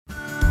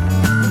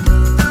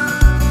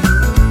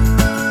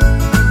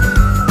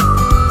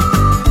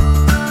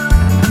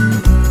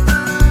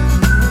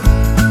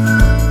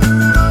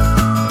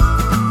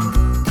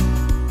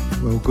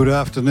Good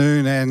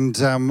afternoon and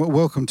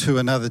welcome to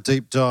another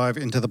deep dive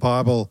into the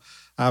Bible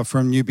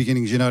from New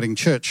Beginnings Uniting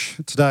Church.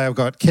 Today I've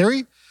got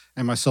Kerry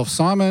and myself,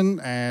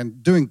 Simon,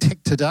 and doing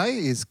tech today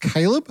is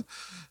Caleb.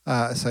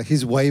 So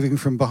he's waving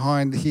from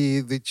behind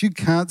here that you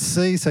can't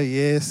see. So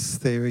yes,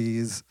 there he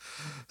is.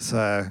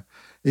 So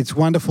it's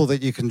wonderful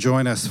that you can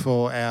join us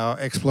for our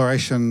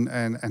exploration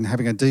and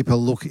having a deeper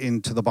look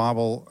into the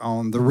Bible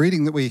on the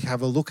reading that we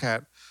have a look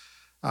at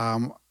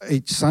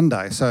each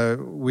Sunday. So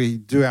we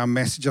do our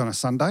message on a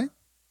Sunday,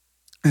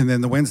 and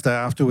then the Wednesday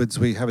afterwards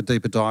we have a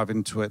deeper dive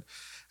into it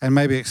and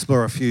maybe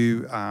explore a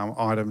few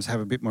items, have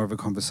a bit more of a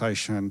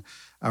conversation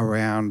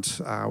around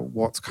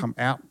what's come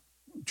out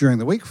during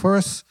the week for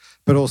us,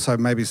 but also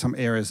maybe some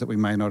areas that we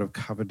may not have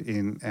covered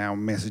in our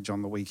message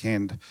on the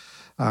weekend.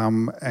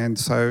 And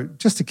so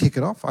just to kick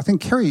it off, I think,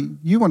 Kerry,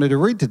 you wanted to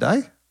read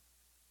today.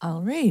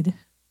 I'll read.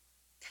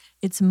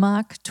 It's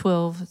Mark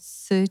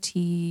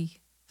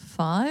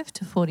 12:35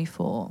 to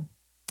 44.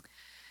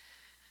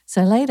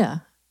 So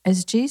later,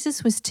 as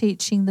Jesus was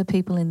teaching the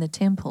people in the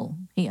temple,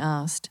 he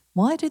asked,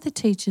 "Why do the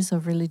teachers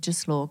of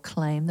religious law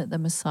claim that the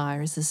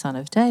Messiah is the son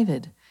of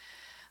David?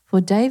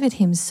 For David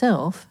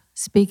himself,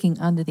 speaking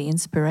under the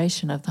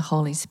inspiration of the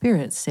Holy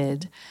Spirit,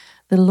 said,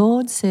 'The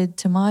Lord said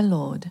to my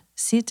Lord,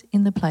 sit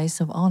in the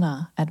place of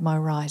honor at my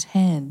right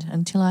hand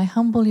until I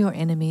humble your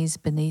enemies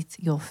beneath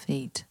your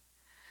feet.'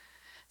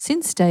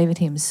 Since David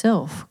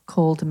himself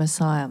called the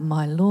Messiah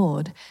my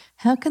Lord,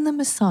 how can the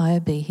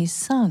Messiah be his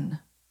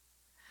son?"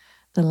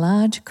 The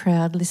large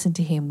crowd listened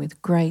to him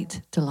with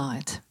great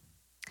delight.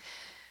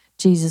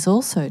 Jesus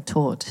also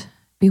taught,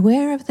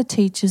 "Beware of the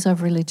teachers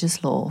of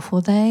religious law,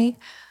 for they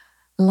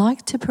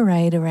like to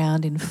parade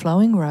around in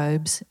flowing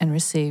robes and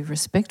receive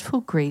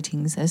respectful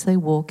greetings as they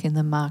walk in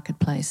the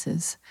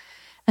marketplaces,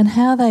 and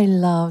how they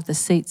love the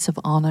seats of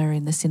honor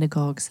in the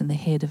synagogues and the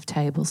head of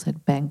tables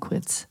at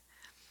banquets.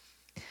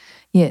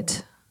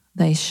 Yet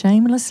they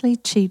shamelessly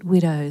cheat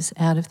widows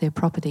out of their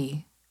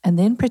property and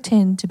then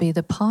pretend to be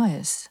the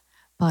pious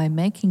by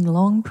making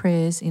long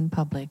prayers in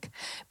public.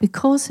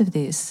 Because of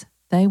this,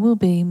 they will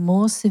be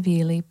more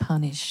severely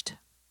punished."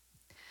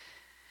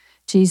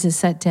 Jesus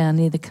sat down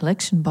near the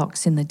collection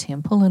box in the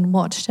temple and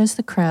watched as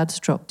the crowds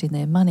dropped in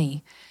their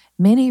money.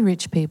 Many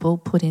rich people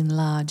put in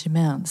large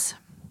amounts.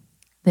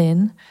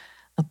 Then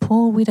a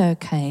poor widow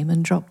came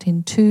and dropped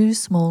in 2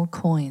 small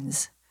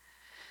coins.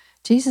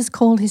 Jesus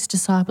called his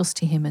disciples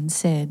to him and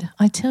said,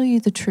 "I tell you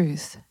the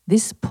truth,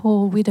 this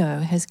poor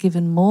widow has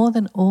given more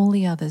than all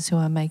the others who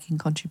are making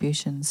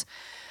contributions,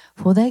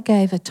 for they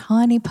gave a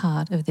tiny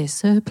part of their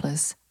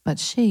surplus, but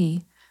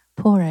she,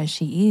 poor as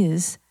she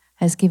is,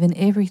 has given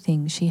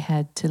everything she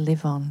had to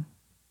live on."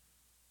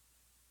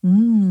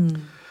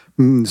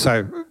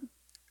 So,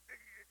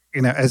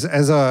 you know,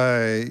 as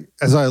I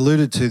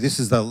alluded to, this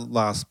is the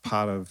last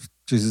part of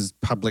Jesus'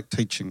 public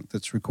teaching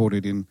that's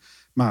recorded in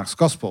Mark's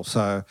Gospel.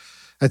 So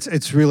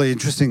it's really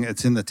interesting.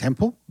 It's in the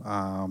temple.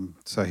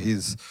 So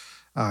he's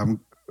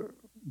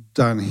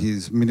done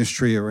his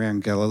ministry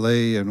around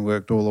Galilee and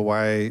worked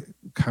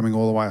coming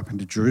all the way up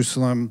into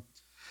Jerusalem.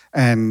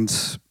 And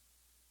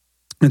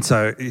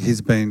so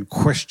he's been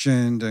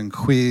questioned and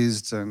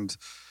quizzed and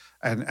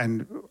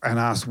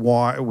asked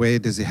where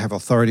does he have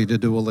authority to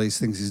do all these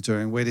things he's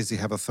doing? Where does he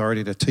have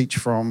authority to teach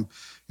from?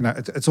 You know,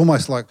 it's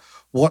almost like,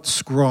 what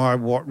scribe,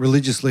 what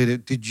religious leader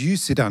did you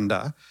sit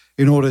under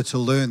in order to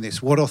learn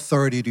this? What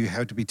authority do you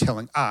have to be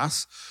telling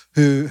us,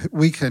 who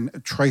we can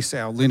trace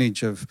our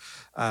lineage of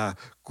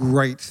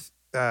great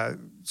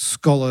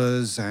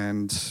scholars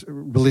and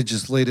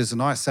religious leaders,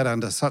 and I sat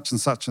under such and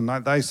such, and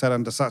they sat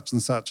under such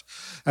and such,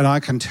 and I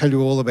can tell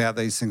you all about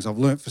these things I've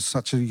learnt for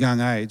such a young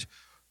age.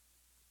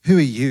 Who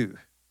are you?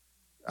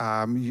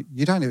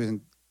 You're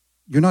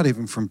not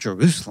even from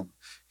Jerusalem.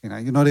 You know,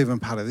 you're not even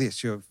part of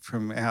this. You're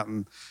from out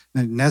in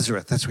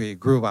Nazareth. That's where you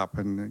grew up,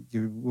 and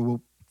you were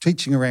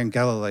teaching around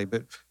Galilee.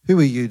 But who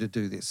are you to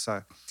do this?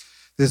 So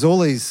there's all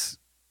these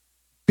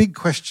big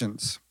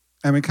questions,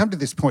 and we come to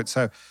this point.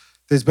 So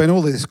there's been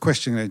all this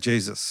questioning of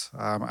Jesus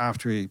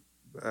after he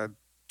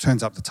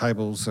turns up the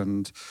tables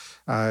and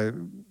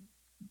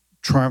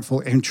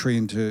triumphal entry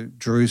into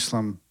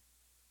Jerusalem,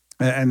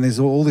 and there's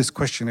all this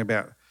question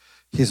about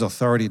his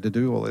authority to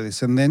do all of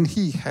this. And then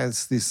he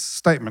has this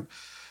statement.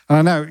 And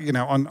I know, you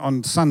know,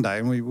 on Sunday,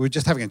 and we were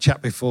just having a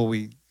chat before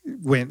we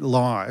went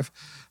live,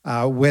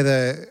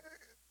 whether,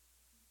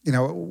 you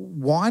know,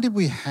 why did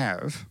we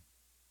have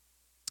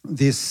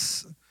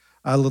this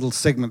little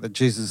segment that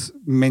Jesus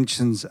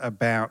mentions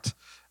about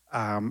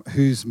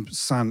whose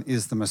son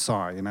is the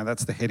Messiah? You know,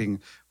 that's the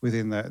heading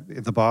within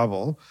the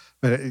Bible.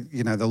 But,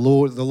 you know, the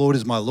Lord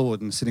is my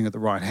Lord and sitting at the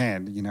right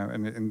hand, you know,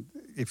 and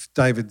if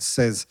David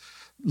says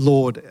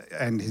Lord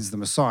and he's the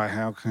Messiah,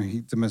 how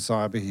can the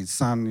Messiah be his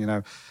son? You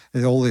know,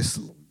 there's all this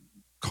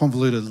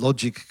convoluted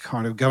logic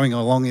kind of going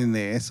along in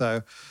there.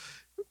 So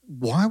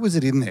why was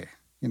it in there,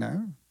 you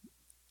know?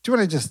 Do you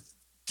want to just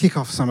kick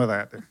off some of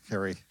that,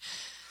 Kerry?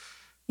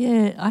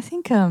 Yeah, I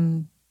think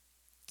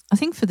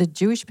for the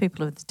Jewish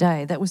people of the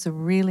day, that was a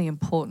really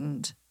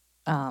important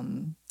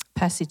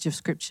passage of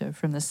scripture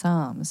from the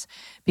Psalms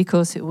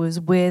because it was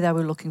where they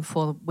were looking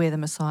for where the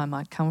Messiah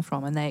might come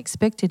from, and they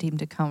expected him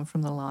to come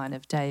from the line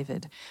of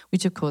David,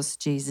 which of course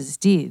Jesus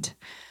did.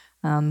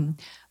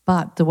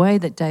 But the way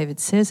that David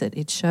says it,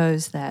 it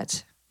shows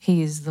that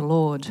he is the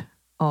Lord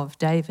of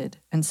David,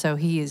 and so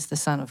he is the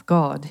Son of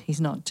God.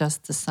 He's not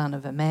just the son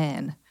of a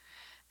man.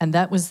 And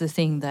that was the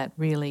thing that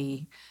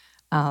really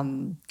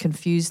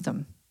confused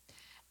them.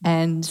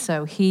 And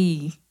so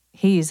he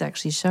is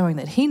actually showing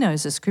that he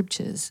knows the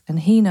scriptures and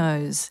he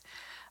knows,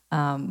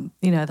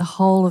 the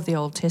whole of the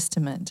Old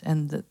Testament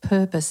and the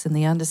purpose and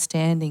the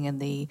understanding and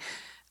the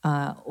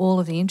all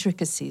of the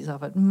intricacies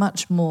of it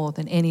much more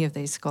than any of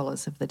these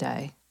scholars of the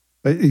day.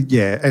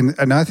 Yeah,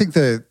 and I think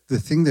the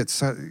thing that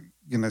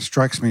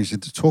strikes me as you're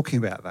talking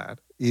about that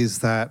is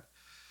that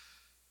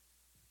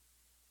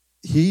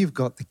here you've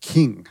got the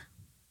king,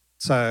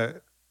 so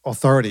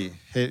authority,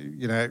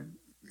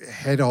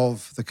 head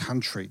of the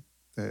country,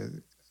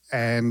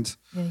 and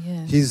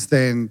he's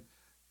then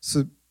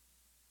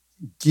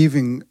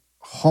giving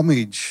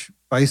homage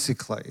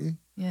basically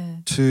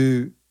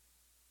to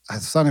a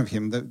son of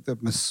him, the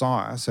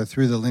Messiah, so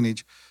through the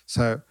lineage.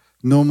 So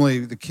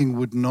normally the king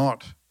would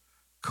not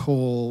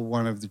call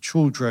one of the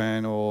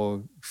children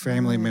or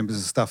family members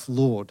and stuff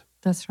Lord.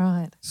 That's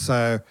right.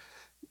 So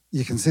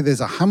you can see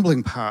there's a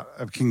humbling part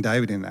of King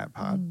David in that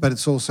part, but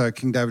it's also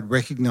King David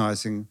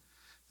recognising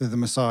that the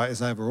Messiah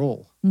is over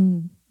all.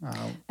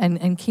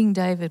 And King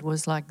David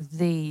was like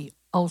the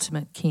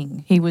ultimate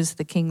king. He was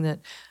the king that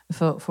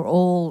for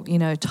all,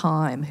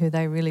 time, who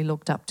they really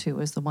looked up to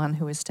as the one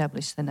who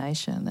established the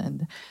nation.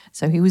 And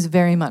so he was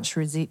very much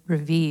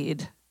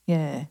revered.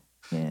 Yeah.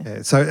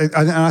 So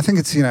and I think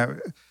it's,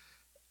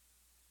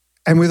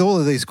 and with all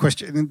of these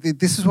questions,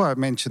 this is why I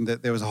mentioned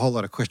that there was a whole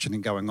lot of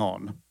questioning going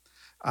on.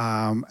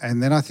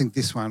 And then I think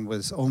this one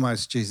was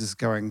almost Jesus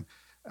going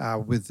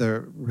with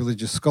the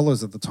religious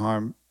scholars at the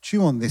time,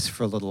 chew on this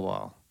for a little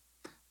while.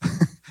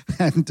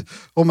 And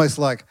almost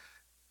like,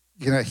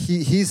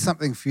 here's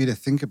something for you to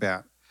think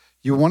about.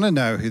 You want to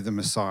know who the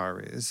Messiah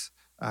is.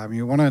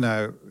 You want to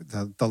know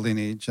the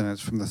lineage, and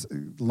it's from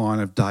the line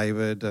of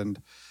David,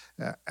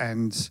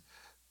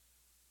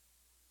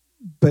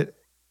 but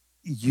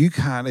you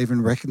can't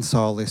even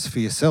reconcile this for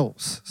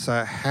yourselves.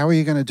 So how are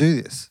you going to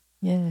do this?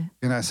 Yeah.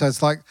 So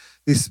it's like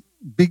this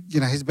big,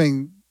 he's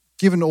been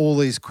given all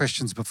these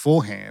questions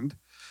beforehand,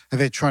 and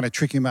they're trying to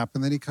trick him up,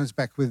 and then he comes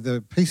back with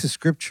a piece of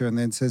scripture and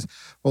then says,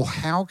 well,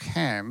 how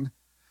can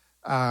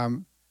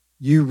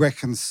you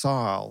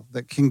reconcile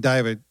that King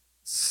David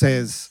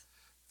says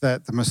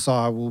that the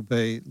Messiah will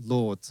be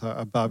Lord, so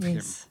above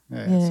him?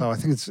 Yeah. So I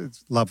think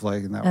it's lovely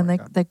in that way.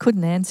 And they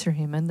couldn't answer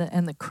him, and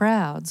the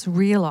crowds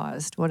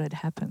realised what had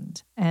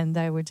happened, and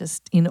they were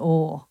just in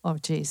awe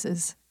of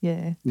Jesus.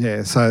 Yeah.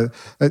 Yeah. So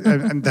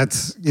and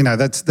that's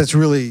that's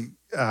really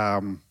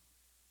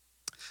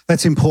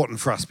that's important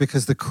for us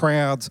because the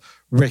crowds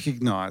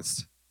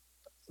recognised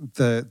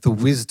the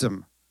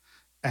wisdom.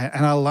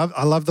 And I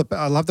love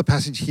the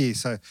passage here.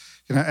 So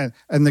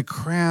and the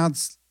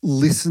crowds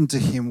listened to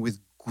him with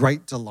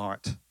great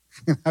delight.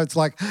 It's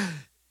like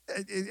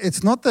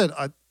it's not that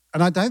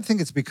I don't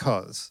think it's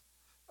because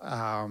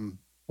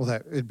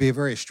that it'd be a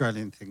very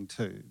Australian thing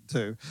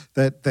too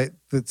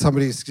that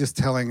somebody's just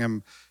telling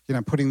them,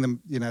 putting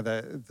them,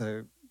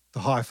 the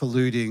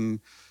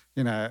highfalutin,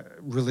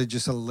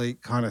 religious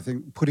elite kind of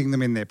thing, putting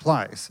them in their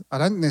place. I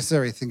don't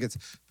necessarily think it's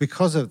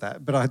because of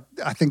that, but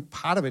I think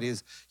part of it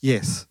is,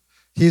 yes,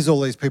 here's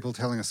all these people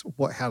telling us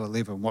how to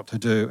live and what to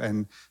do,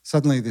 and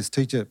suddenly this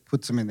teacher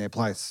puts them in their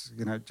place,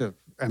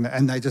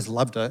 and they just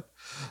loved it.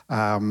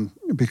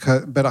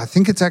 But I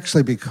think it's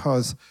actually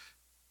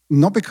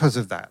not because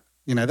of that.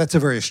 That's a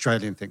very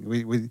Australian thing.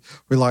 We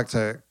like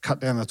to cut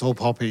down the tall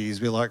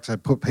poppies. We like to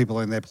put people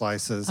in their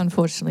places.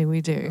 Unfortunately, we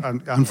do.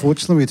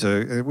 Unfortunately, we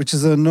do, which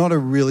is not a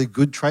really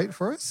good trait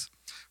for us.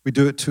 We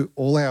do it to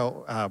all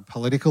our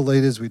political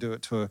leaders. We do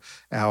it to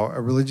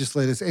our religious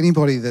leaders.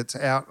 Anybody that's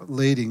out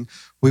leading,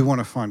 we want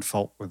to find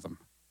fault with them.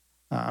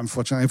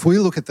 Unfortunately, if we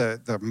look at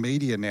the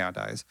media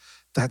nowadays,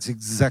 that's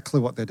exactly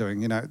what they're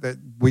doing. That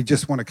we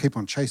just want to keep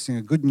on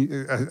chasing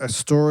a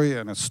story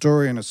and a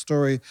story and a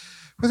story,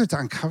 whether it's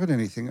uncovered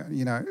anything.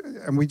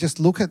 And we just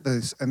look at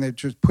this, and they're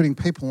just putting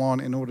people on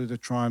in order to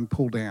try and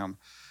pull down,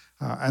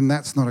 and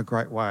that's not a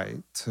great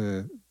way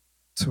to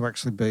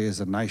actually be as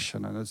a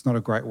nation, and it's not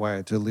a great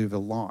way to live a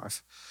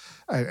life.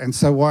 And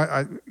so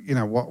I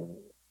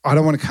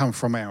don't want to come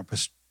from our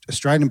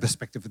Australian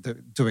perspective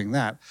of doing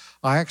that.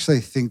 I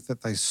actually think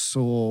that they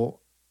saw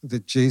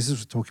that Jesus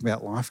was talking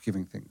about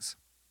life-giving things,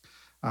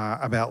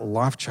 about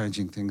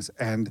life-changing things,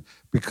 and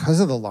because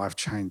of the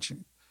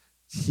life-changing,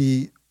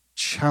 he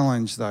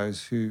challenged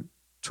those who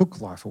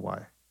took life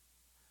away,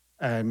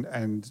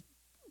 and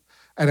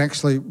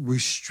actually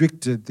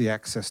restricted the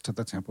access to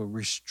the temple,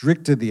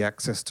 restricted the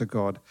access to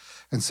God,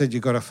 and said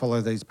you've got to follow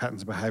these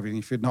patterns of behaviour. And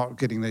if you're not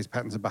getting these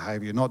patterns of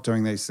behaviour, you're not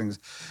doing these things,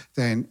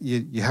 then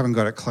you haven't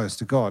got it close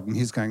to God. And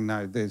he's going,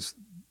 no,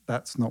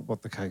 that's not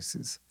what the case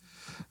is.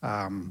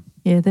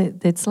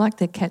 It's like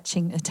they're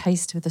catching a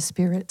taste of the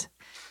Spirit.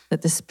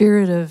 that the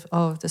spirit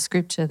of the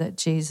scripture that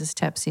Jesus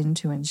taps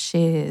into and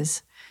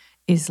shares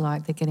is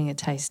like they're getting a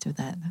taste of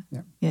that.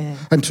 Yeah.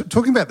 And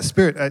talking about the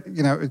Spirit,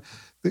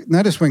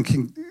 notice when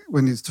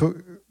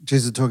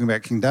Jesus is talking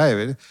about King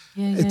David,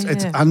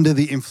 it's under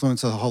the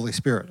influence of the Holy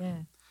Spirit,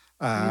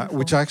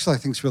 which actually I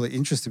think is really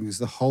interesting because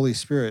the Holy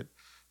Spirit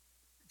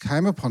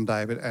came upon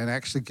David and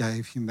actually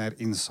gave him that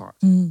insight.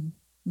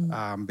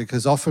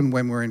 Because often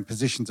when we're in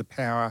positions of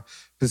power,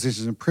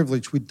 positions of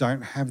privilege, we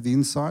don't have the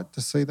insight to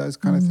see those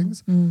kind of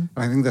things. And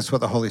I think that's what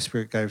the Holy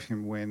Spirit gave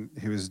him when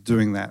he was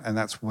doing that. And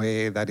that's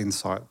where that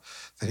insight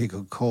that he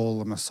could call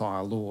the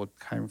Messiah Lord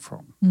came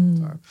from.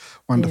 So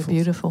wonderful. Yeah,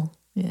 beautiful.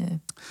 Yeah.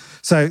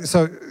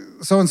 So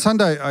on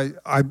Sunday,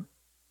 I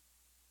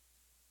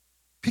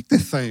picked a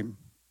theme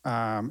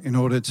in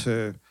order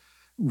to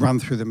run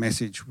through the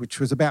message, which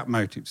was about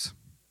motives.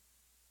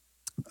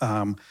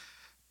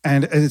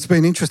 And it's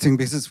been interesting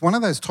because it's one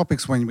of those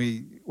topics when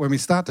we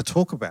start to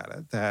talk about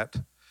it that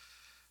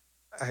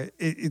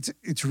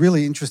it's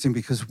really interesting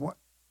because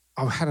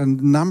I've had a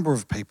number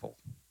of people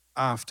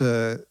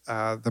after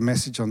the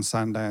message on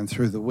Sunday and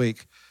through the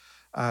week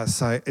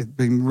say it's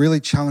been really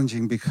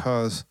challenging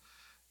because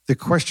the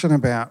question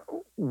about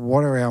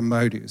what are our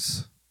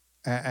motives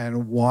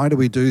and why do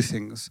we do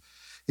things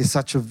is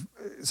such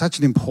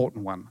an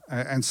important one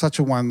and such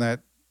a one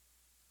that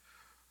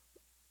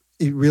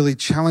it really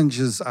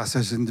challenges us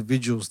as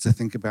individuals to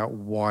think about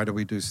why do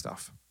we do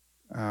stuff?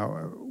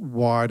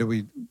 Why do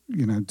we,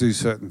 do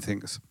certain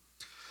things?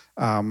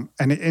 And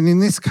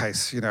in this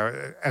case,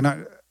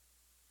 and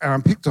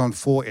I'm picked on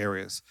 4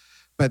 areas,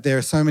 but there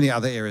are so many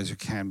other areas you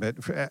can. But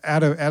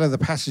out of the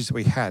passage that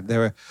we had, there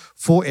were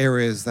 4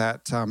 areas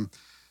that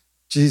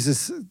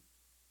Jesus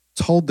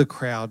told the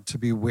crowd to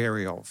be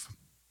wary of.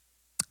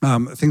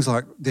 Things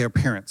like their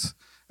appearance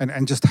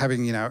and just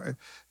having,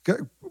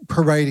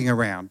 parading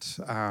around,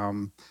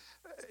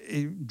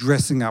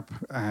 dressing up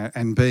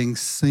and being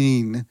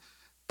seen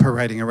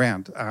parading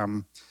around,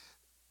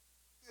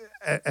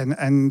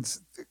 and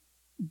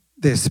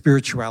their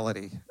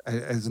spirituality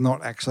as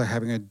not actually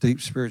having a deep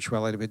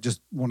spirituality, but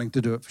just wanting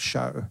to do it for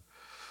show,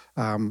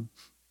 and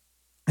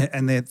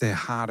their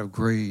heart of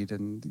greed,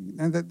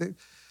 and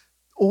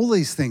all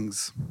these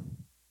things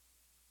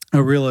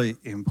are really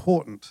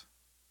important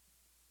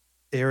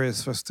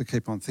areas for us to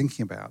keep on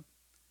thinking about.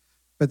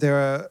 But there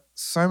are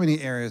so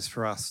many areas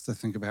for us to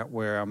think about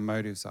where our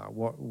motives are,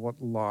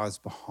 what lies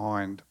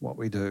behind what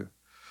we do,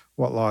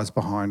 what lies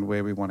behind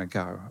where we want to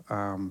go,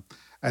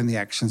 and the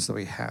actions that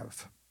we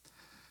have.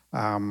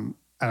 And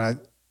I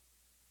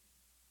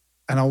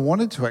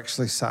wanted to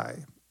actually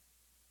say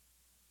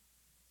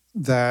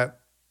that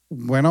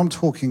when I'm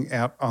talking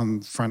out on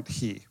front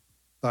here,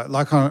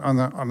 like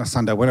on a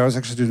Sunday, when I was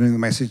actually doing the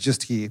message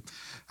just here,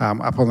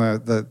 up on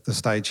the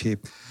stage here,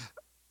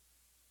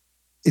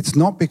 it's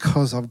not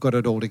because I've got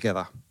it all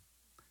together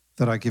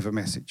that I give a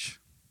message.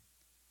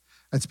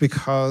 It's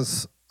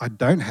because I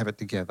don't have it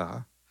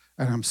together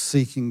and I'm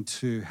seeking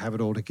to have it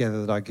all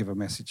together that I give a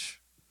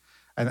message.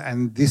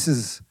 And this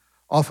is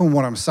often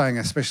what I'm saying,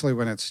 especially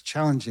when it's a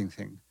challenging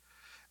thing.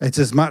 It's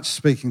as much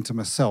speaking to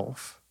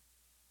myself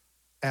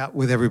out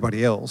with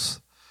everybody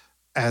else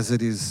as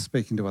it is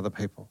speaking to other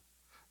people.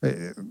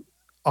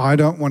 I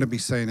don't want to be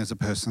seen as a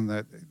person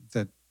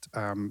that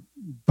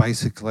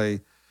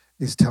basically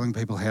is telling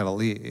people how to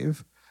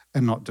live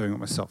and not doing it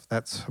myself.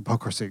 That's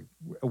hypocrisy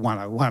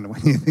 101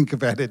 when you think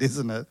about it,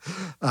 isn't it?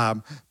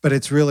 But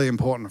it's really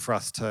important for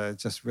us to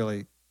just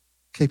really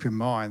keep in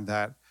mind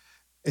that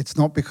it's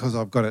not because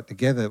I've got it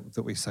together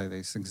that we say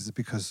these things. It's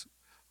because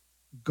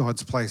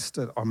God's placed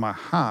it on my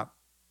heart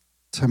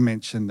to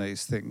mention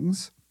these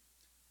things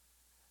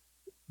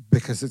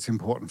because it's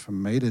important for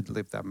me to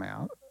live them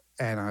out.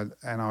 And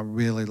I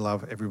really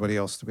love everybody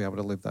else to be able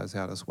to live those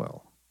out as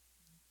well.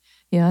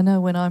 Yeah, I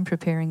know when I'm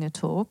preparing a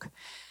talk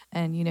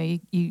and,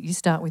 you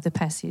start with a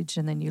passage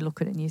and then you look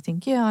at it and you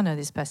think, yeah, I know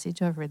this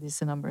passage. I've read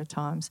this a number of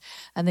times.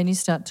 And then you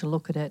start to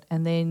look at it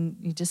and then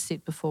you just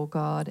sit before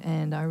God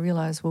and I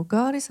realise, well,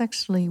 God is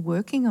actually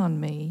working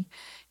on me.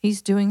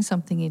 He's doing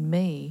something in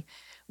me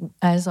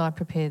as I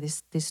prepare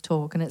this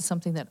talk, and it's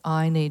something that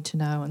I need to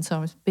know. And so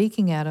I'm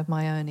speaking out of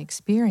my own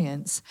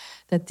experience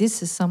that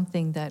this is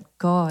something that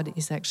God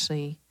is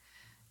actually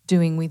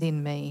doing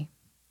within me.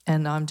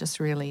 And I'm just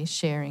really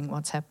sharing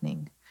what's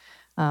happening.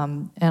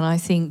 And I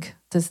think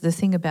the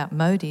thing about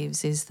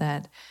motives is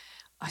that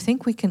I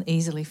think we can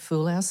easily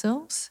fool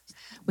ourselves.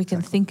 We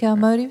can think our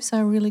motives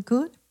are really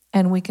good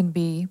and we can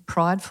be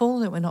prideful,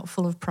 that we're not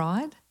full of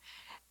pride.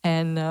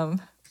 And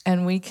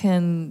we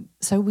can,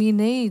 so we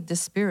need the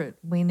Spirit.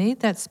 We need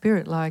that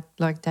Spirit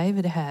like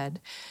David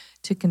had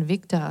to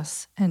convict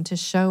us and to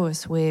show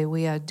us where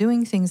we are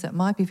doing things that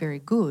might be very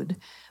good,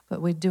 but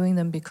we're doing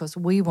them because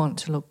we want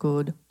to look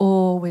good,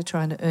 or we're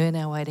trying to earn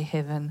our way to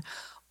heaven,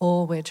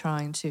 or we're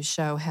trying to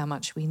show how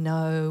much we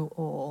know,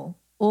 or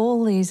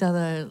all these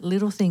other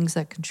little things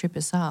that can trip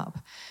us up.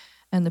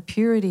 And the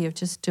purity of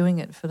just doing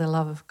it for the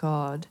love of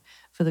God,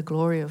 for the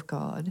glory of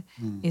God,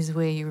 is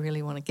where you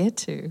really want to get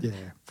to. Yeah.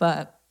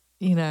 But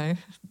there's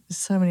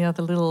so many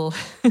other little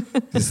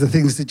There's the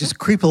things that just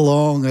creep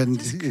along and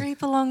just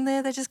creep along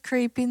there. They just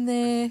creep in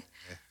there,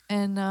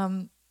 and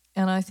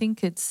I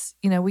think it's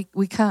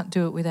we can't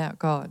do it without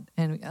God.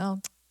 And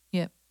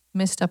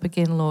messed up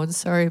again, Lord.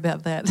 Sorry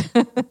about that.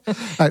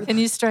 Can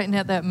you straighten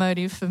out that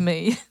motive for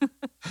me?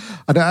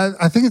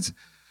 I think it's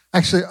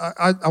actually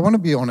I want to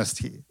be honest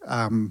here.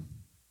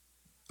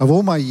 Of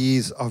all my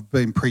years I've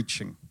been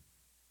preaching,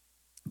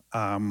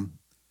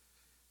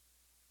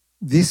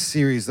 this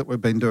series that we've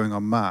been doing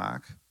on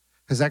Mark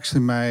has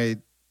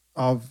actually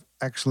I've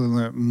actually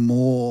learnt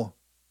more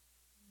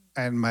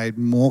and made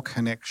more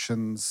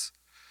connections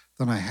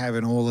than I have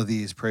in all of the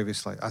years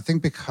previously. I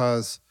think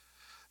because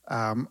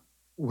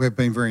we've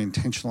been very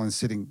intentional in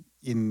sitting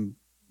in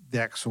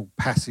the actual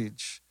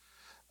passage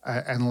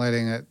and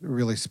letting it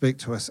really speak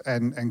to us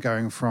and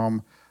going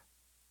from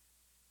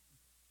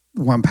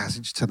one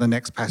passage to the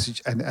next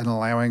passage and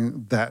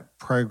allowing that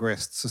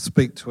progress to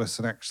speak to us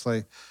and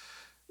actually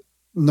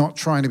not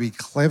trying to be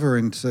clever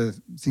into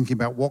thinking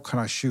about what can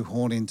I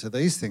shoehorn into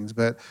these things,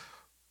 but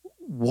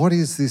what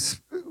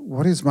is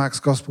Mark's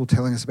gospel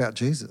telling us about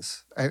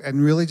Jesus?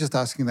 And really just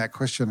asking that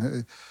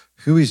question,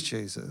 who is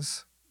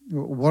Jesus?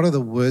 What are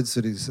the words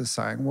that he's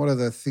saying? What are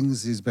the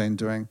things he's been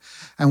doing?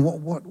 And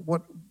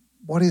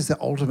what is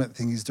the ultimate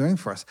thing he's doing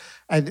for us?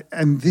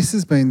 And this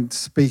has been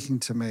speaking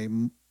to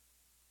me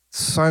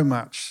so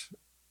much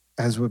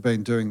as we've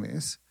been doing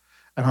this.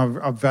 And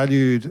I've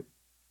valued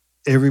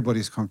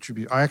everybody's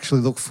contribution. I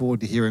actually look forward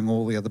to hearing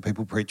all the other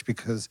people preach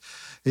because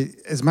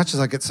as much as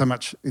I get so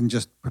much in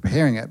just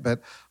preparing it,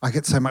 but I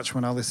get so much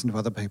when I listen to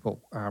other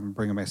people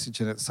bring a message,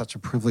 and it's such a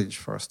privilege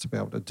for us to be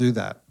able to do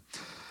that.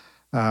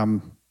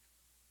 And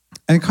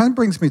it kind of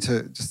brings me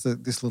to just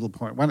this little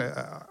point.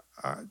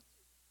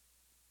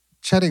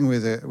 Chatting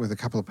with a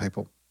couple of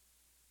people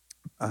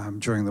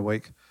during the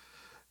week,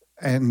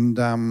 and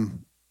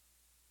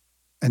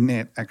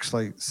Annette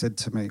actually said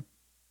to me,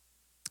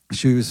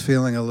 she was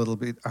feeling a little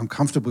bit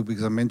uncomfortable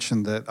because I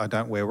mentioned that I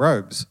don't wear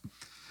robes.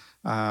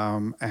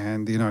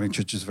 And the Uniting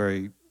Church is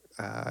very,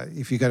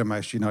 if you go to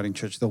most Uniting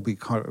Church, they'll be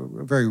kind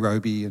of very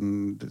roby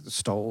and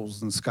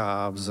stoles and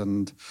scarves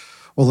and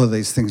all of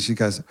these things. She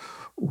goes,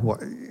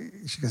 what?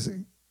 She goes,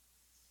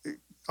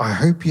 I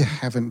hope you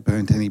haven't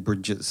burnt any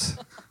bridges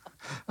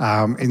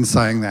in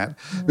saying that.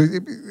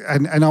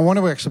 And I want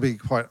to actually be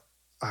quite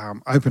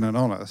open and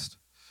honest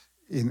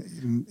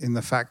in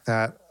the fact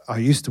that I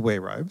used to wear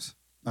robes.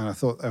 And I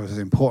thought that was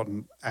an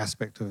important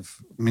aspect of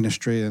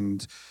ministry,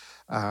 and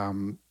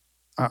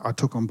I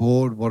took on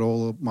board what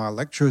all of my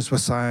lecturers were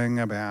saying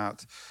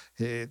about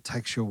it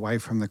takes you away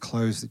from the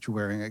clothes that you're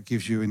wearing. It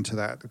gives you into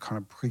that kind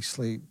of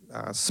priestly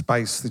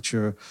space that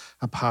you're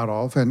a part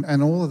of,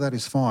 and all of that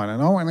is fine.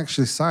 And I want to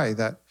actually say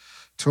that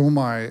to all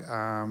my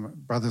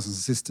brothers and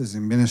sisters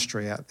in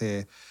ministry out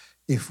there,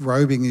 if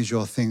robing is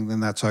your thing,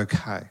 then that's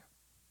okay.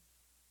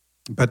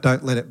 But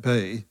don't let it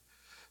be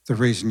the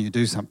reason you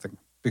do something,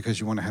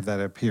 because you want to have that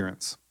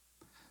appearance.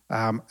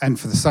 And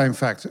for the same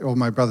fact, all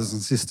my brothers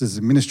and sisters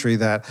in ministry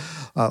that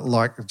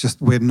like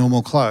just wear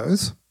normal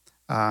clothes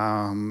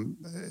when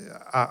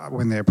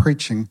they're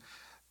preaching,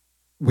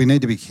 we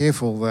need to be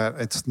careful that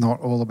it's not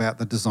all about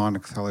the designer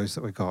clothes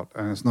that we got.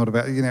 And it's not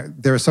about,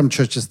 there are some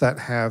churches that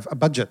have a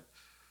budget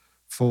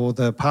for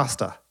the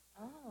pastor.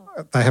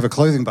 Oh. They have a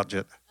clothing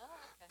budget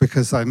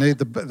because they need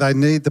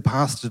the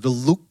pastor to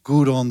look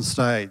good on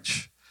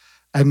stage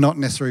and not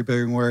necessarily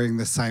being wearing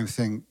the same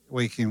thing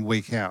week in,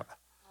 week out.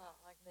 Oh,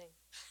 like me.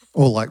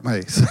 Or like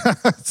me. So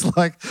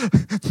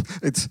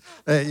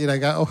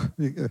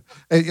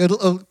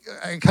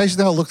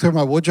occasionally I'll look through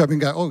my wardrobe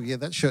and go, oh yeah,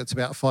 that shirt's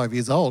about 5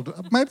 years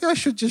old. Maybe I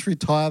should just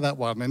retire that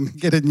one and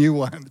get a new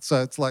one.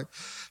 So it's like,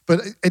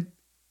 but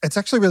it's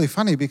actually really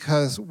funny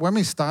because when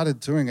we started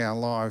doing our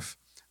live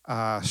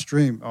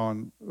stream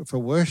for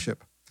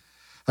worship,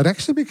 it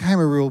actually became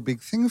a real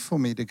big thing for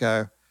me to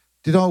go,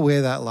 did I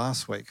wear that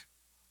last week?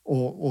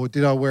 Or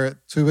did I wear it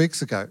 2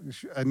 weeks ago?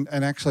 And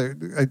actually,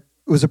 it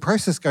was a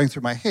process going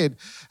through my head.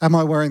 Am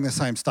I wearing the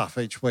same stuff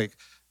each week?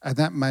 And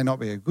that may not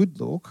be a good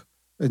look,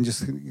 and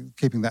just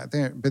keeping that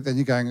there. But then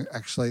you're going,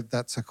 actually,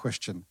 that's a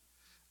question.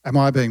 Am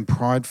I being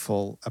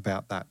prideful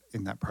about that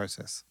in that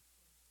process?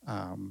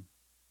 And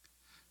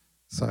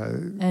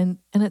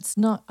it's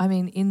not,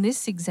 in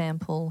this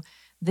example,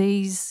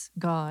 these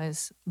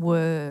guys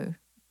were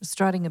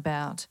strutting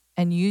about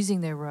and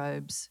using their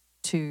robes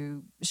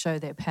to show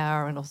their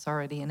power and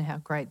authority and how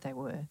great they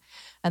were.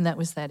 And that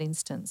was that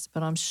instance.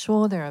 But I'm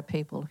sure there are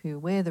people who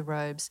wear the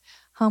robes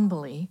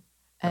humbly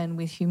and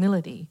with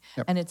humility.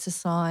 Yep. And it's a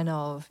sign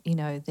of,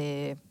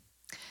 their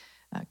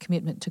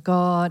commitment to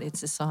God.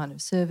 It's a sign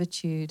of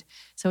servitude.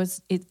 So it's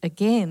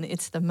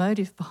the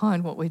motive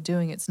behind what we're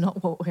doing. It's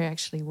not what we're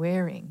actually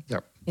wearing.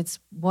 Yep. It's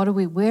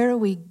where are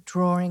we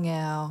drawing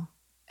our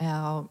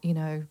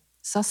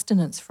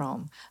sustenance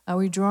from? Are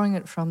we drawing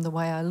it from the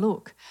way I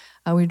look?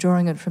 Are we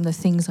drawing it from the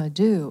things I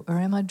do? Or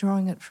am I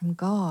drawing it from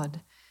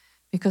God?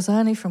 Because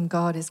only from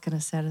God is going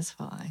to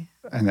satisfy.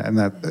 And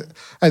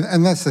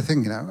that's the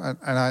thing, and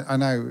I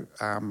know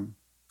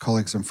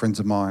colleagues and friends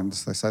of mine,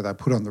 they say they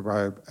put on the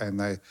robe and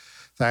they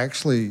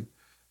actually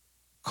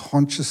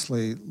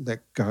consciously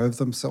let go of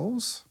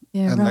themselves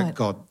and let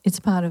God. It's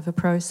part of a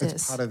process.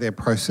 It's part of their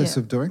process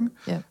of doing.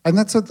 Yeah. And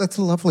that's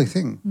a lovely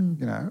thing,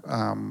 you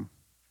know.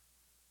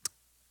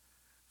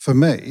 For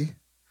me,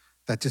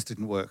 that just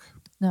didn't work.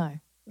 No.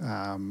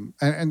 And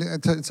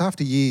it's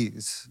after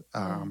years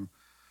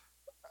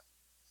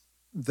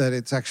that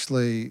it's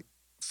actually,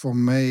 for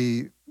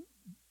me,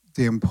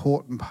 the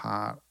important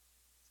part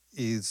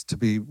is to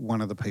be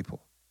one of the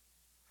people,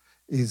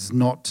 is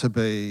not to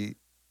be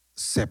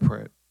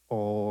separate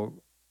or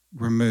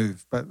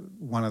removed, but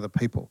one of the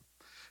people.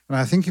 And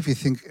I think if you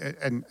think,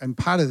 and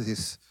part of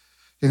this,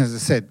 you know, as I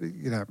said,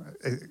 you know,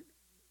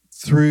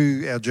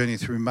 through our journey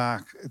through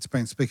Mark, it's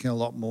been speaking a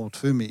lot more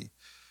to me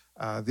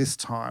this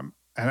time.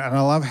 And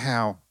I love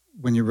how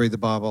when you read the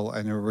Bible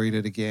and you read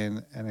it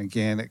again and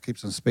again, it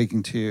keeps on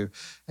speaking to you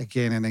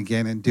again and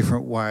again in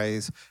different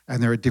ways,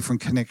 and there are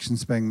different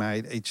connections being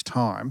made each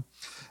time.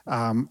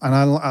 And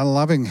I'm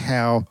loving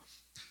how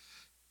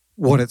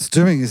what it's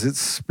doing is it's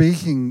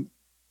speaking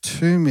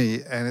to me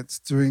and it's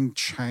doing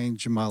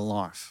change in my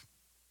life.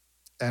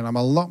 And I'm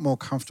a lot more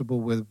comfortable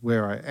with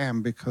where I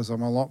am because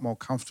I'm a lot more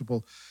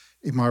comfortable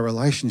in my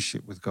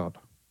relationship with God.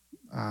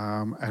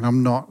 And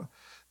I'm not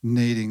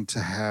needing to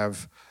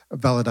have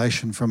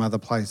validation from other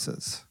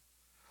places,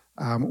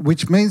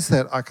 which means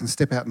that I can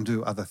step out and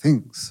do other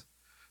things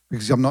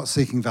because I'm not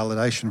seeking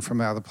validation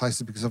from other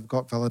places because I've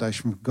got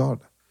validation from God.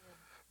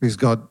 Because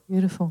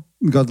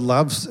God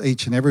loves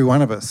each and every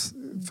one of us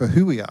for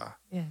who we are.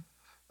 Yeah.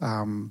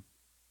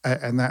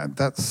 And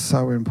that's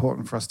so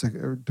important for us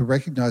to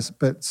recognise,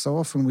 but so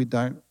often we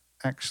don't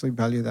actually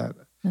value that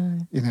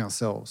in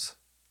ourselves.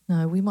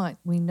 No, we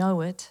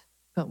know it,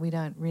 but we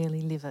don't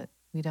really live it.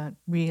 We don't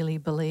really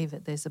believe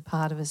it. There's a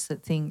part of us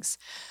that thinks,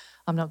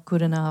 I'm not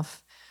good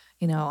enough,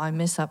 you know, I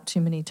mess up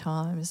too many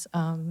times,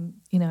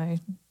 you know,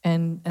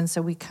 and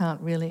so we can't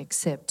really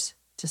accept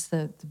just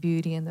the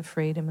beauty and the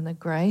freedom and the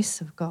grace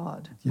of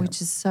God,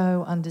 which is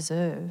so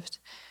undeserved.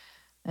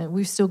 And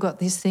we've still got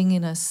this thing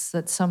in us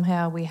that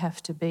somehow we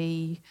have to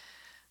be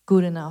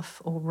good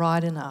enough or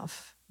right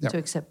enough to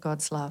accept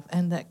God's love,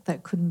 and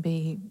that couldn't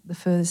be the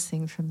furthest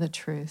thing from the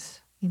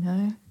truth, you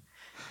know.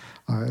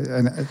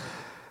 And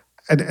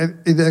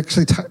it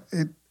actually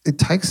it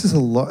takes us a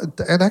lot.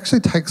 It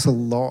actually takes a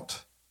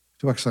lot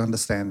to actually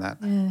understand that.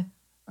 Yeah.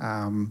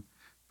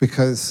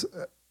 Because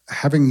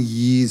having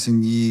years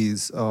and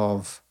years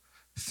of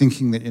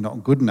thinking that you're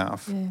not good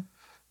enough,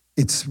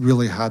 it's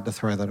really hard to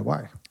throw that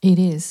away. It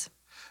is.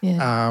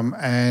 Yeah.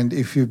 And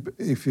if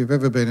you've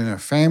ever been in a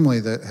family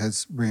that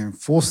has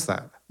reinforced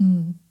that,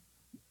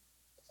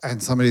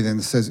 and somebody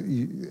then says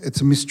it's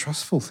a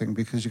mistrustful thing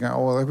because you go,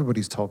 oh, well,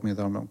 everybody's told me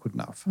that I'm not good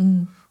enough.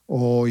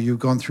 Or you've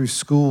gone through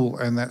school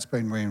and that's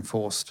been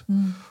reinforced.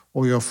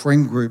 Or your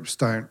friend groups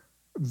don't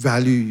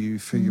value you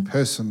for your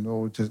person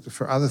or just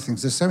for other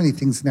things. There's so many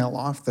things in our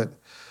life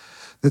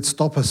that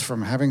stop us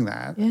from having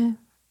that. Yeah.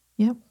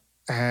 Yep.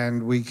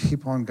 And we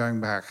keep on going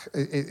back.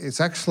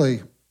 It's actually,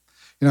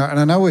 you know, and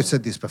I know we've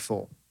said this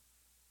before.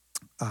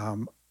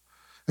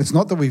 It's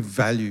not that we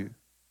value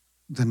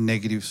the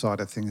negative side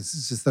of things.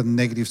 It's just the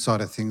negative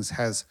side of things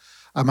has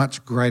a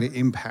much greater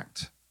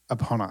impact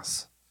upon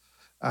us.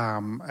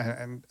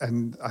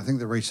 And I think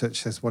the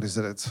research says, what is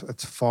it?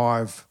 It's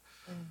 5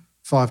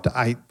 to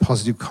 8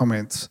 positive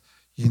comments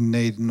you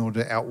need in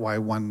order to outweigh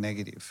one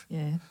negative.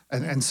 Yeah.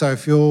 And so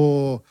if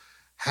you're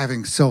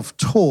having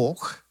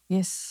self-talk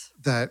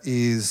that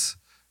is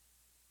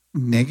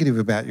negative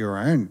about your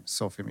own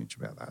self-image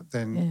about that,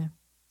 then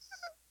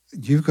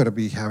you've got to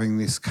be having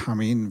this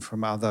come in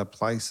from other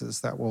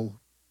places that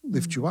will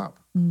lift you up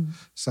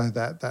so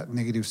that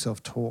negative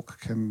self-talk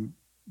can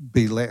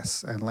be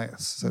less and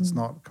less. So it's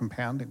not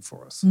compounding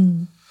for us.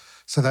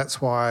 So that's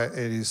why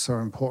it is so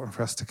important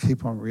for us to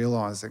keep on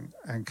realising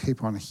and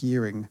keep on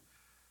hearing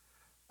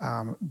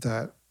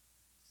that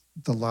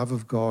the love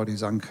of God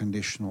is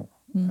unconditional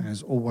and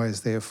is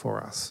always there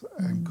for us.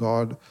 And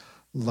God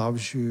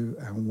loves you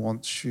and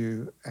wants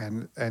you.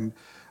 And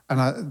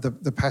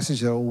the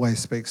passage that always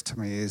speaks to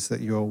me is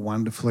that you are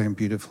wonderfully and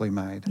beautifully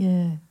made.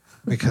 Yeah.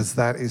 Because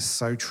that is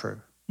so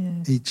true.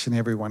 Yeah. Each and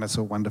every one is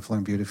so wonderfully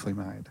and beautifully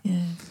made.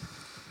 Yeah.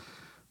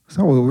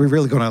 So we've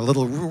really gone on a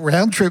little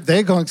round trip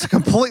there, going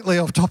completely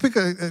off topic,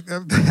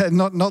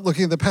 not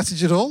looking at the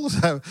passage at all.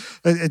 So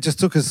it just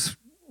took us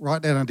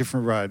right down a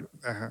different road.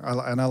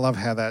 And I love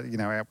how that, you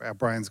know, our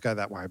brains go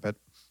that way. But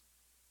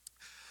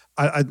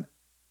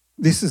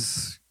this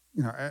is,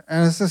 you know, and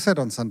as I said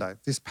on Sunday,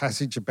 this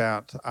passage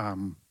about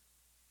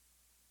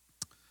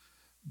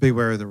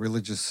beware of the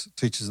religious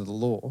teachers of the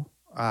law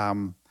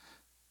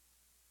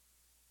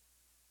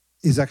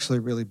is actually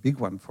a really big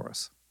one for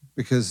us,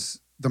 because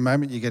the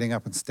moment you're getting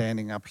up and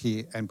standing up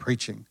here and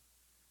preaching,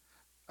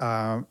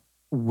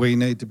 we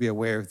need to be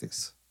aware of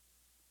this.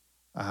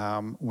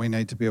 We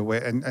need to be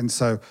aware. And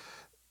so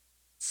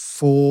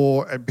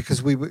because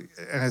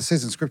and it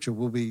says in Scripture,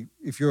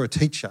 if you're a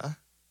teacher,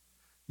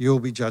 you'll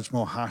be judged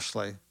more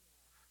harshly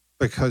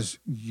because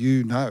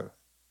you know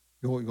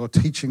you're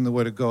teaching the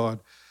Word of God,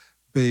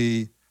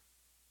 be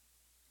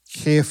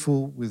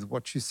careful with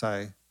what you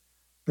say.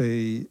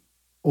 Be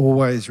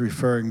always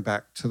referring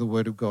back to the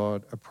Word of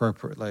God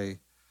appropriately,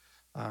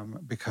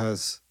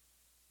 because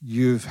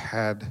you've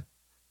had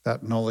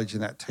that knowledge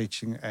and that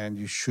teaching, and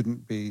you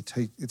shouldn't be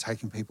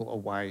taking people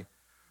away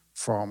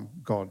from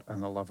God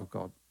and the love of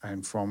God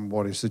and from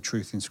what is the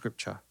truth in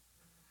Scripture.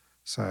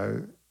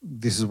 So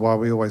this is why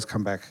we always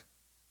come back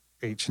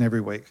each and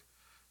every week,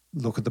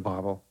 look at the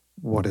Bible.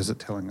 What is it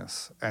telling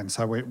us? And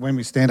so when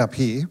we stand up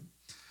here,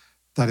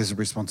 that is a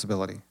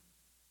responsibility.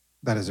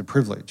 That is a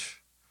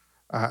privilege.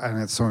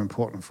 And it's so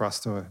important for us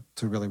to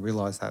really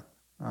realise that.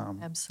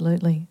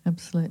 Absolutely.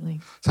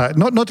 So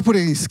not to put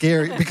any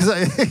scary, because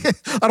I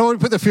don't want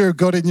to put the fear of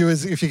God in you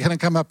as if you're going to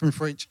come up and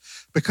preach,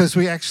 because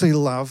we actually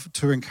love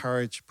to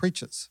encourage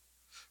preachers.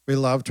 We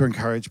love to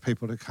encourage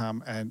people to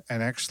come and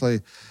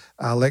actually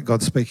let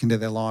God speak into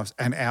their lives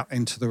and out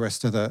into the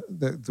rest of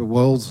the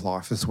world's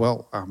life as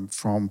well,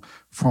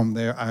 from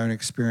their own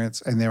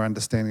experience and their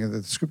understanding of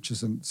the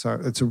Scriptures. And so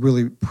it's a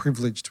really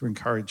privilege to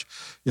encourage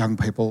young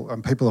people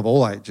and people of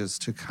all ages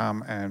to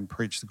come and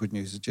preach the good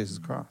news of Jesus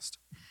Christ.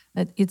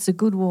 It's a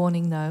good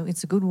warning, though.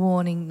 It's a good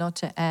warning not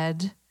to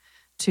add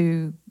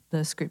to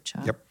the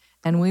Scripture. Yep.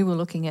 And we were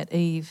looking at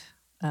Eve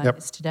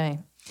yesterday,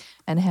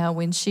 and how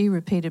when she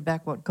repeated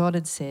back what God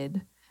had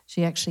said,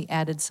 she actually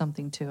added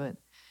something to it.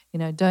 You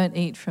know, don't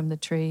eat from the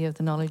tree of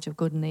the knowledge of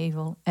good and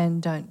evil,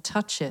 and don't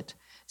touch it.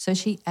 So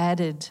she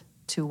added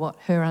to what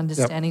her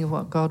understanding of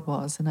what God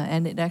was,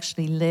 and it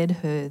actually led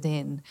her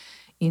then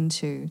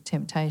into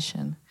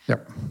temptation.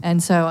 Yep.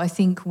 And so I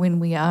think when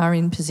we are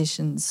in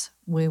positions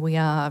where we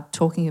are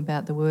talking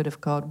about the Word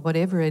of God,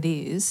 whatever it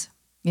is,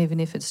 even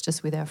if it's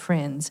just with our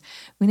friends,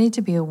 we need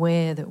to be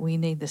aware that we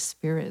need the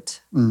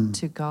Spirit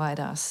to guide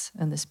us,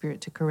 and the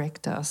Spirit to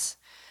correct us,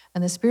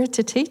 and the Spirit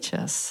to teach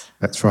us.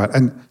 That's right.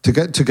 And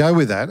to go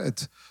with that,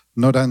 it's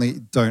not only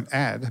don't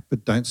add,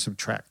 but don't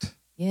subtract.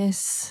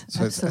 Yes,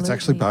 so absolutely. It's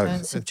actually both.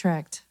 Don't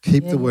subtract.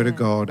 Keep the Word of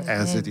God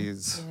as it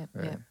is.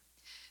 Yeah.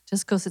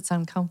 Just because it's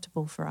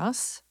uncomfortable for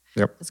us,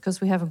 Yep. it's because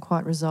we haven't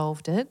quite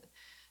resolved it,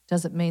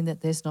 doesn't mean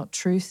that there's not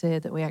truth there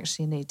that we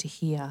actually need to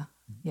hear.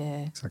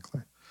 Yeah.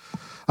 Exactly.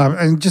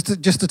 And just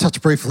to touch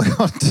briefly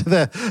onto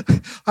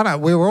I know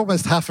we were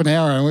almost half an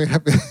hour, and we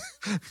have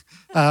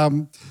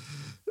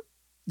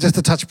just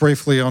to touch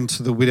briefly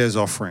onto the widow's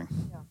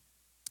offering.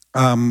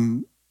 Yeah.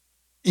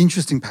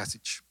 Interesting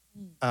passage,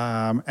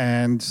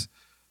 and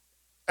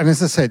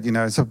as I said, you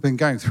know, as I've been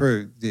going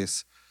through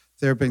this,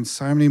 there have been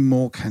so many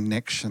more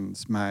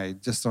connections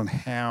made just on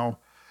how,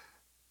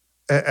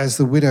 as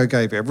the widow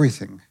gave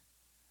everything,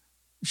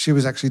 she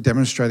was actually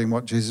demonstrating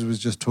what Jesus was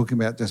just talking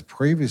about just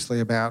previously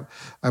about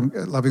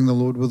loving the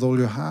Lord with all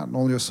your heart and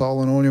all your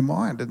soul and all your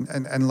mind,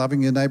 and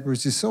loving your neighbour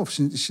as yourself.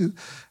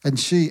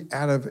 She,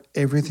 out of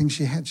everything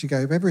she had, she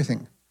gave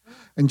everything.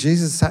 And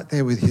Jesus sat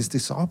there with his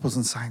disciples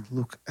and saying,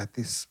 look at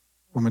this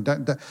woman.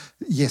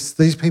 Yes,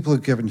 these people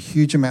have given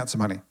huge amounts of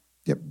money.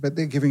 Yep, but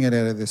they're giving it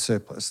out of their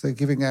surplus. They're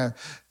giving out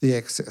the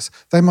excess.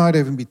 They might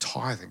even be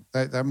tithing.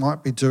 They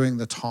might be doing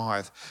the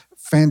tithe.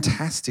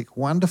 Fantastic,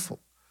 wonderful.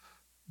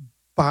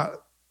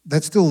 But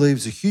that still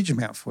leaves a huge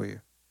amount for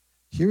you.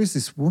 Here is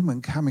this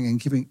woman coming and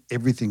giving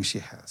everything she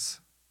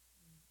has.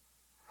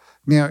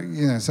 Now,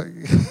 you know, so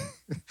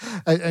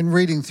and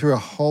reading through a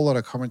whole lot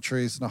of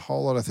commentaries and a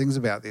whole lot of things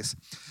about this,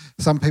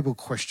 some people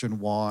question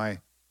why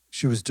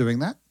she was doing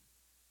that.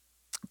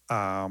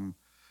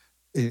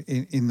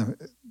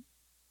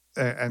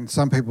 And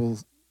some people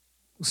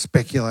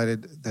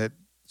speculated that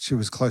she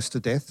was close to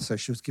death, so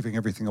she was giving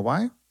everything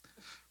away.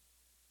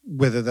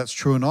 Whether that's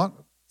true or not,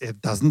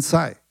 it doesn't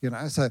say. You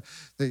know, so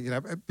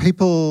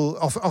people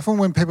often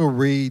when people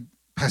read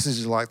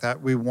passages like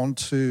that, we want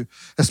to,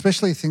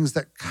 especially things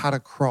that cut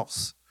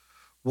across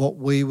what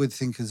we would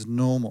think is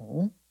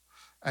normal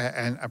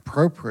and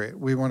appropriate,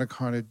 we want to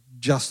kind of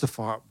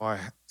justify it by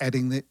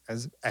adding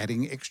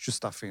extra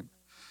stuff in.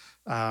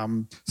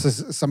 So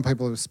some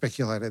people have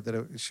speculated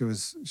that she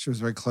was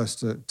very close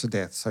to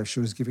death, so she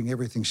was giving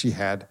everything she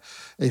had,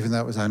 even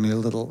though it was only a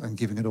little, and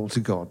giving it all to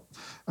God.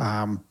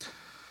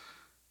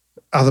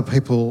 Other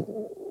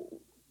people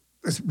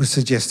were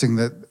suggesting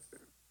that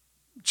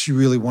she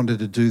really wanted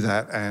to do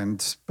that,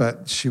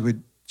 but she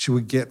would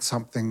get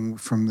something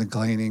from the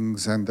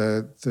gleanings and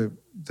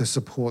the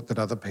support that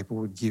other people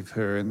would give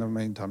her in the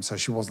meantime, so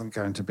she wasn't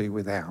going to be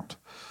without.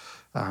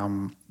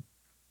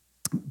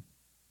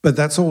 But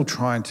that's all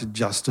trying to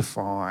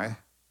justify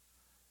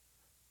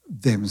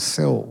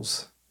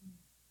themselves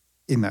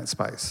in that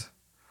space,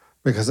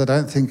 because I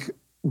don't think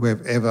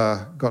we've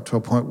ever got to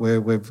a point where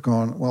we've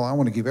gone, well, I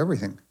want to give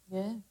everything.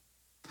 Yeah.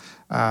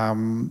 I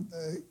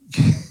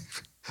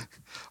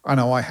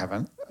know I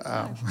haven't.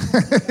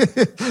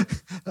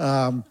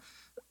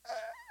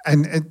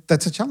 And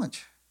that's a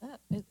challenge.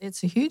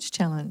 It's a huge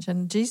challenge.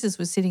 And Jesus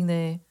was sitting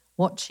there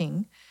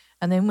watching,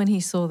 and then when he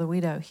saw the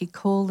widow, he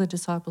called the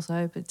disciples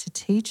over to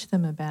teach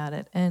them about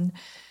it. And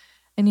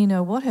you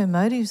know, what her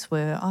motives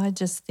were, I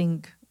just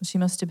think she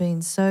must have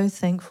been so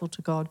thankful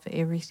to God for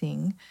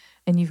everything.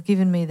 and you've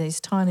given me these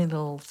tiny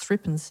little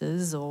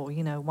threepences or,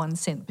 1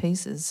 cent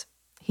pieces.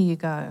 Here you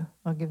go.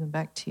 I'll give them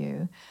back to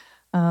you.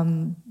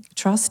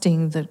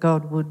 Trusting that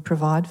God would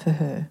provide for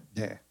her.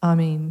 Yeah. I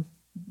mean,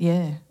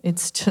 yeah,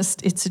 it's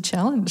a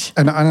challenge.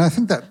 And I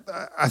think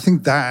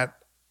that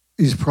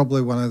is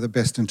probably one of the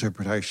best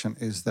interpretation,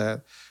 is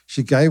that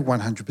she gave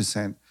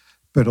 100%,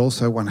 but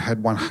also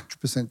had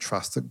 100%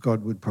 trust that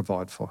God would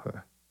provide for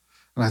her.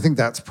 And I think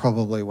that's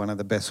probably one of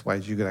the best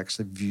ways you could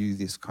actually view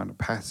this kind of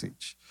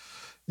passage,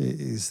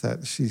 is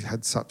that she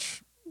had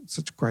such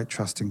great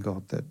trust in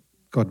God that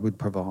God would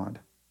provide.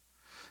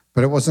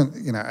 But it wasn't,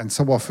 and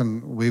so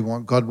often we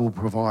want God will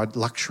provide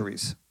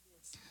luxuries.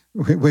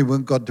 We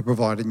want God to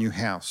provide a new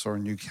house or a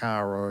new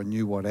car or a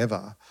new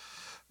whatever.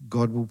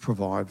 God will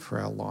provide for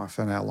our life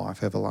and our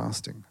life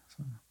everlasting.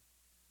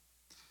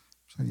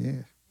 So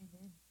yeah.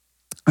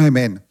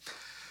 Amen.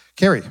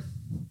 Kerry,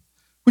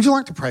 would you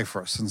like to pray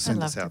for us and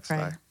send us out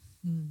today?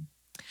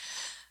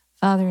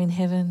 Father in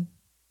heaven,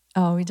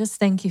 we just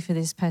thank you for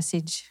this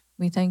passage.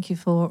 We thank you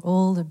for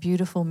all the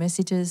beautiful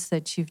messages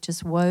that you've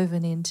just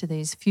woven into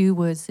these few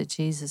words that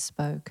Jesus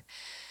spoke.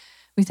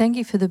 We thank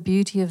you for the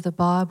beauty of the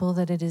Bible,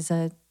 that it is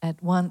at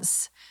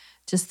once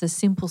just the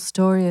simple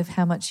story of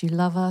how much you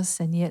love us,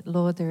 and yet,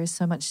 Lord, there is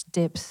so much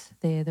depth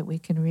there that we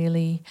can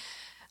really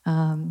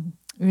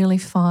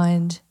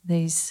find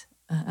these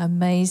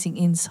amazing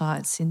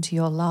insights into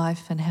your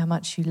life and how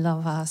much you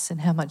love us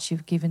and how much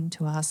you've given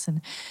to us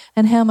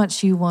and how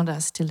much you want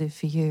us to live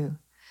for you.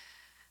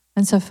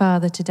 And so,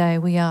 Father, today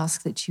we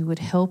ask that you would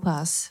help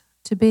us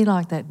to be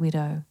like that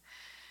widow,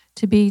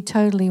 to be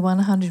totally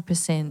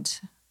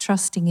 100%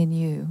 trusting in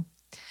you.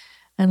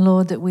 And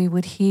Lord, that we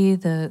would hear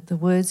the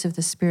words of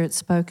the Spirit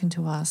spoken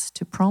to us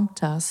to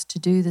prompt us to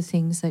do the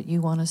things that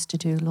you want us to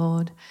do,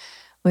 Lord,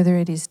 whether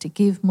it is to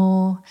give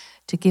more,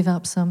 to give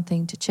up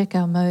something, to check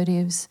our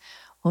motives,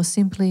 or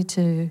simply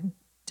to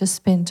just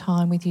spend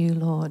time with you,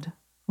 Lord.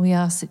 We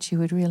ask that you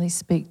would really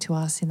speak to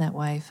us in that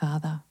way,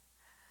 Father.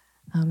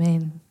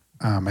 Amen.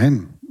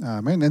 Amen.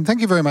 Amen. And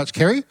thank you very much,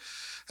 Kerry.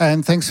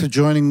 And thanks for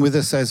joining with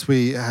us as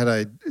we had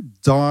a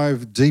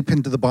dive deep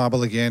into the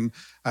Bible again,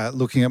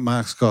 looking at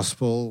Mark's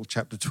Gospel,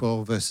 chapter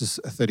 12, verses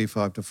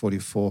 35 to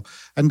 44.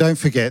 And don't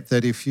forget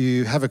that if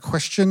you have a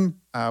question,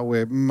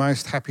 we're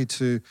most happy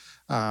to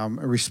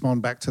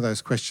respond back to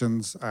those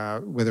questions,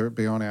 whether it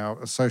be on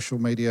our social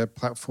media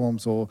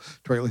platforms or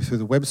directly through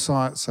the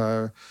website.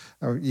 So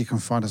you can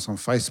find us on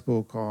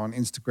Facebook, on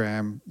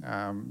Instagram,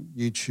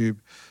 YouTube,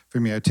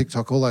 Vimeo,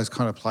 TikTok, all those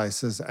kind of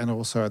places, and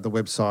also at the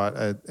website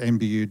at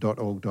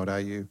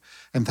nbu.org.au.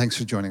 And thanks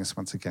for joining us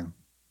once again.